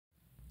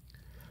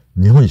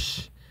日本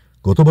史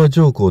後鳥羽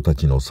上皇た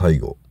ちの最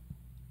後。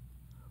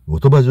後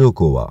鳥羽上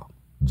皇は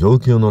承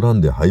久の乱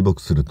で敗北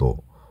する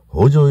と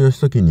北条義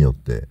時によっ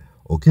て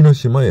沖ノ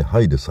島へ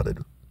配慮され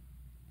る。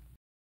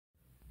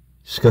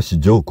しか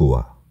し上皇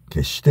は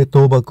決して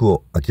倒幕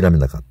を諦め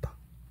なかった。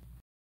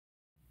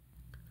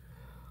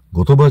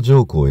後鳥羽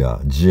上皇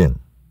や慈円、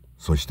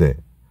そして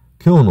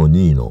京の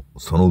二位の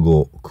その後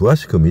を詳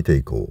しく見て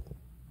いこ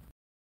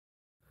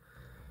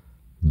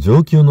う。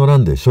承久の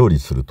乱で勝利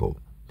すると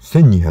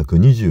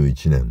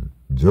1221年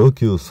承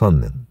久3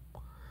年、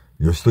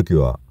義時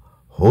は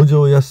北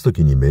条義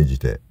時に命じ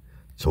て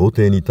朝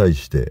廷に対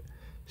して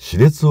熾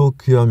烈を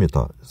極め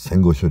た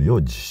戦後処理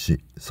を実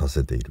施さ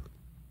せている。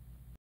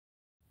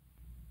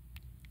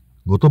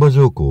後鳥羽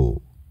上皇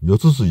を四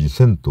筋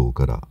銭湯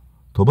から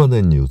鳥羽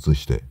殿に移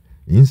して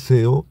院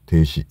政を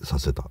停止さ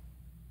せた。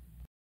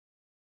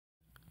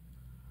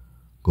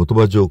後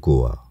鳥羽上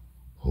皇は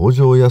北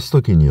条義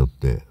時によっ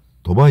て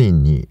鳥羽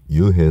院に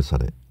幽閉さ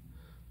れ、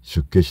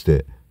出家し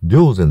て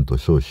霊山と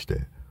称し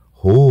て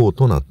法皇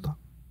となった。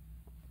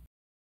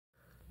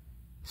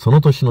そ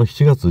の年の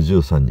7月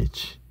13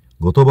日、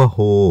後鳥羽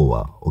法皇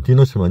は沖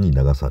ノ島に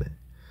流され、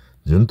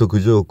順徳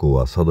上皇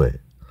は佐渡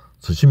へ、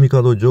土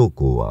帝上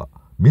皇は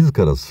自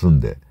ら進ん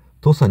で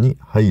土佐に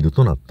入る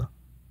となった。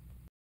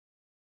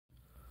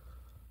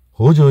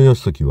北条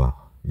義時は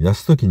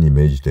泰時に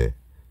命じて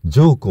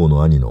上皇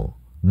の兄の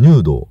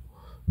入道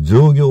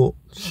上行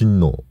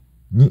親王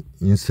に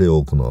院政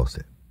を行わ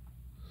せ、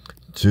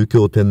中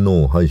京天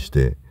皇を拝し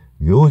て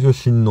行女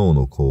親王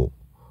の子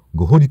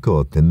後堀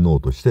川天皇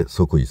として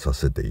即位さ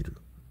せている。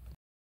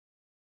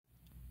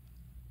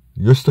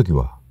義時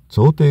は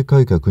朝廷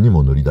改革に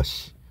も乗り出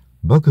し、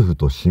幕府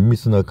と親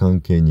密な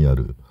関係にあ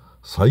る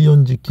西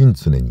園寺金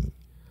常に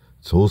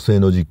朝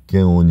政の実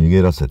権を逃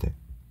げらせて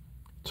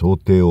朝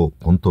廷を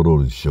コントロ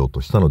ールしようと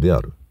したのであ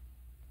る。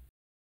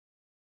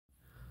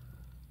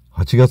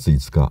8月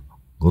5日、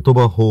後鳥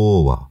羽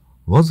法皇は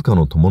わずか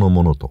の友の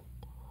者と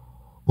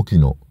隠岐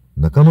の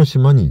中之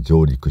島に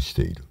上陸し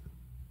ている。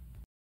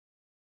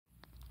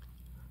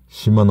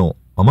島の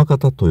天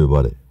方と呼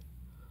ばれ、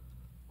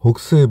北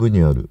西部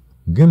にある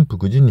元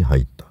福寺に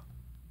入った。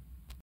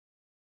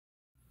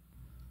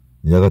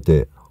やが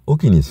て隠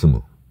岐に住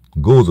む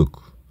豪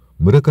族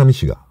村上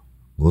氏が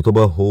後鳥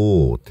羽法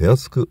皇を手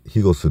厚く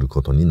庇護する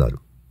ことになる。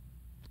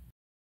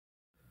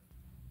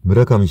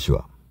村上氏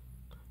は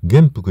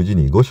元福寺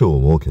に御所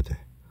を設けて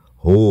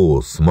法皇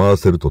を住まわ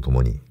せるとと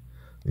もに、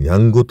や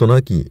んごと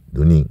なき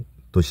流人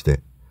とし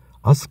て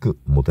厚く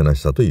もてな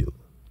したという。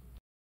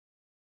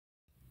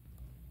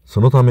そ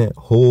のため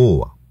法皇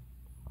は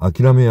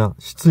諦めや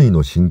失意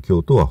の心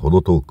境とは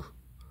程遠く、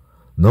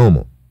なお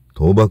も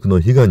倒幕の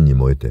悲願に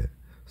燃えて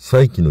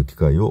再起の機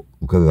会を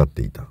伺っ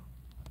ていた。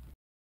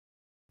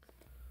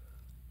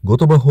後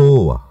鳥羽法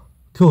皇は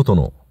京都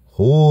の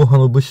法皇派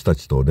の武士た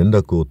ちと連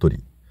絡を取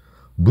り、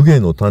武芸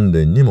の鍛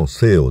錬にも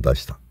精を出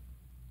した。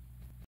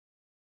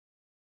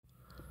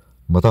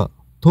また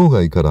当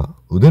該から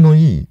腕の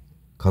いい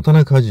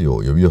刀鍛冶を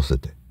呼び寄せ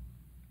て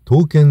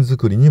刀剣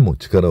作りにも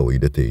力を入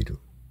れている。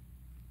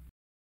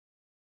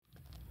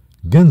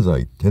現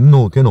在天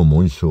皇家の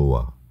紋章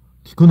は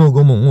菊の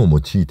御紋を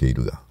用いてい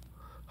るが、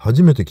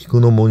初めて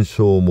菊の紋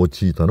章を用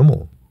いたの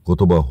も後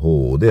鳥羽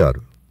法皇であ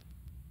る。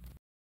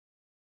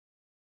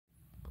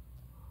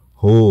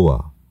法皇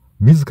は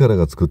自ら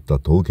が作った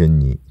刀剣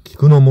に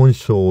菊の紋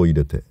章を入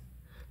れて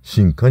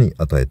臣下に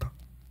与えた。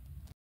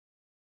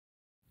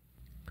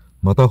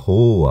また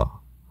法皇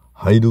は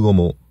入る後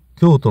も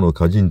京都の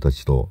歌人た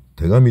ちと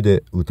手紙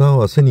で歌合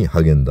わせに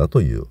励んだ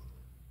という。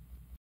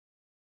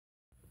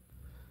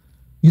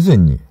以前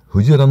に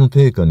藤原の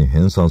定家に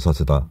編纂さ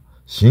せた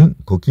新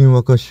古今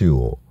和歌集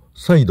を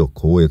再度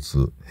校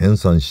閲編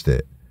纂し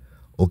て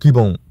沖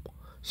本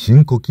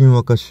新古今和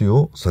歌集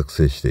を作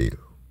成している。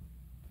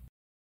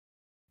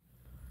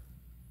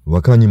和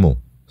歌にも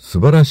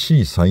素晴ら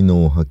しい才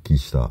能を発揮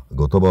した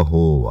後鳥羽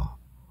法皇は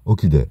隠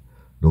岐で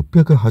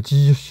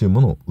680首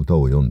もの歌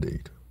を詠んでい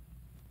る。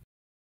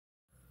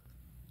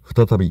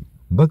再び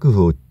幕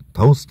府を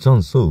倒すチャ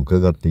ンスを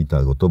伺ってい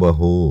た後鳥羽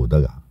法皇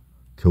だが、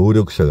協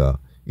力者が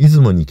出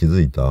雲に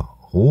築いた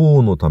法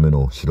皇のため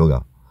の城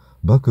が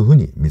幕府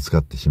に見つか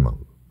ってしま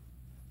う。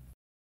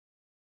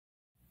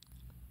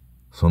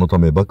そのた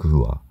め幕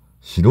府は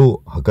城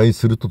を破壊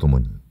するととも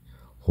に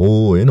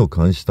法皇への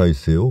監視体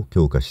制を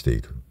強化して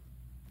いる。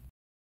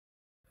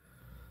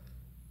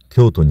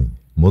京都に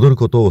戻る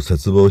ことを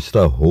切望し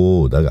た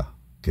法皇だが、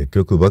結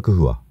局幕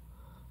府は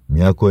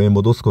都へ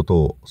戻すこ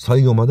とを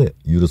最後まで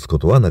許すこ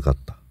とはなかっ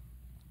た。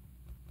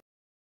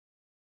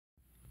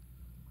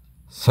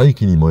再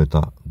起に燃え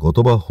た後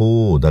鳥羽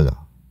法皇だが、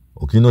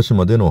沖ノ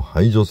島での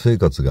排除生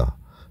活が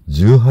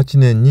18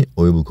年に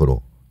及ぶ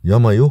頃、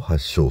病を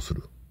発症す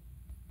る。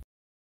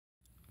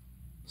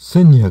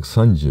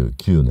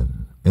1239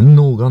年延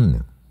能元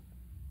年、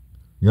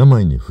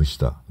病に伏し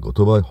た後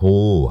鳥羽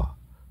法皇は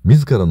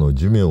自らの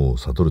寿命を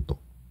悟ると、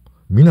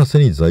水瀬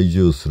に在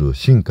住する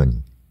臣下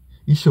に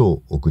遺書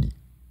を送り、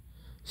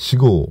死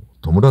後を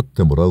弔っ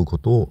てもらうこ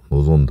とを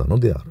望んだの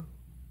である。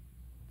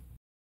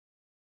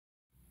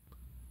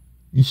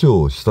衣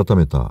装をしたた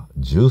めた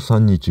13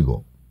日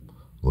後、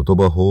後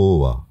鳥羽法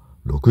皇は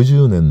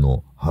60年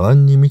の波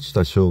乱に満ち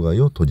た生涯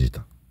を閉じ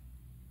た。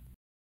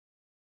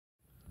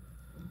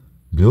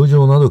病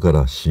状などか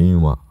ら死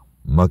因は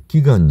末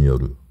期がんによ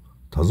る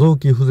多臓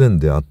器不全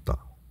であった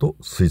と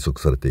推測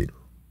されている。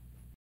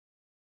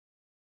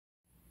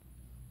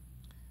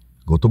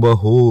後鳥羽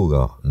法皇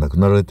が亡く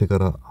なられてか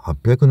ら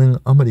800年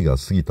余りが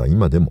過ぎた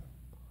今でも、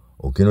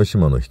沖ノ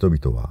島の人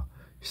々は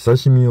親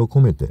しみを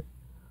込めて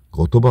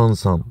後鳥羽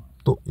さん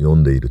と呼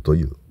んでいると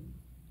いう。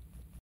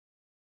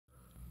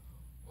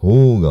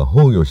法皇が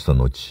崩御した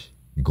後、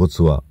遺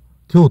骨は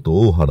京都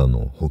大原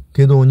の法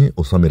華堂に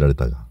納められ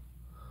たが、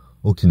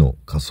沖の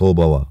火葬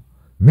場は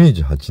明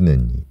治8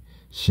年に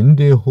神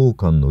霊奉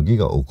還の儀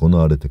が行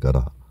われてか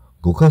ら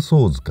御火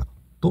葬塚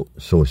と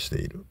称し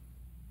ている。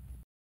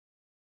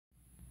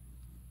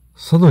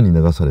佐渡に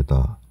流され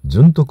た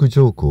順徳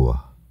上皇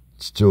は、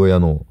父親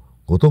の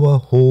後鳥羽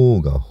法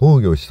皇が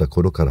崩御した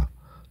頃から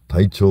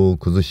体調を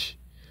崩し、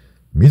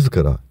自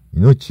ら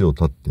命を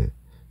絶って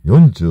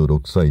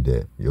46歳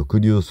で抑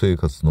留生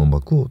活の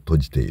幕を閉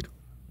じている。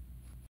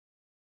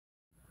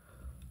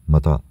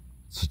また、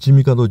土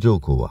帝上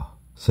皇は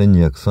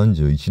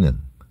1231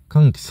年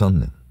寛喜3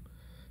年、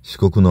四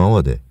国の阿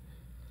波で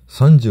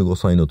35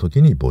歳の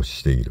時に没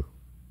している。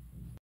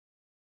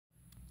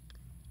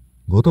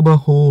後鳥羽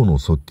法皇の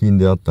側近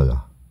であった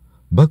が、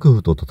幕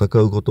府と戦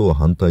うことを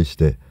反対し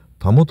て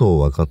たもと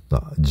を分かっ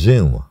た慈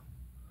円は、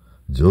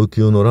承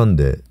久の乱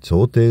で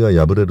朝廷が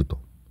敗れると、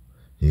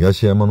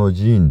東山の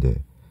寺院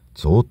で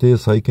朝廷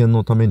再建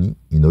のために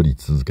祈り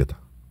続けた。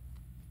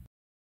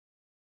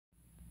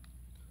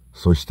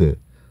そして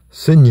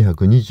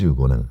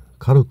1225年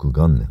嘉禄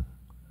元年、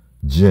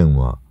慈円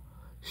は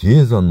比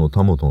叡山の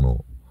たもと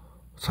の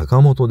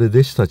坂本で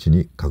弟子たち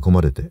に囲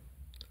まれて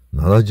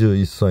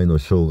71歳の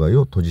生涯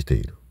を閉じて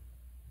いる。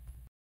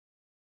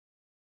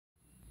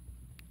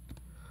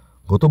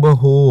後鳥羽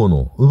法皇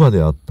の乳母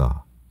であっ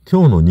た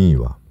京の二位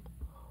は、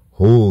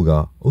法皇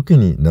が沖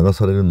に流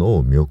されるの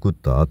を見送っ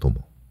た後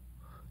も、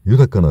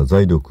豊かな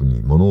財力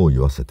に物を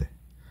言わせて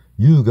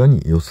優雅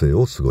に余生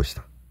を過ごし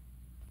た。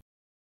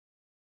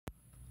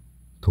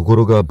とこ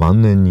ろが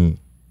晩年に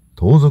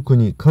盗賊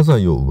に家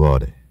財を奪わ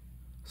れ、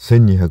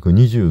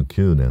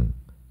1229年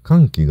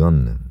寛喜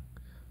元年、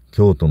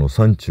京都の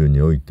山中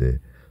におい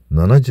て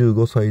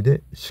75歳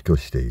で死去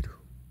している。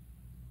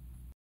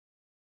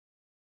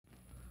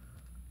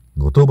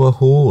後鳥羽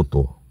法皇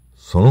と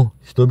その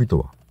人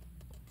々は、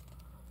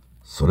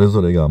それ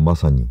ぞれがま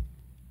さに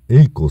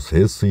栄枯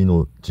盛衰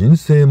の人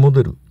生モ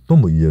デルと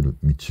もいえる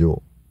道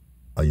を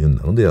歩ん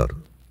だのである。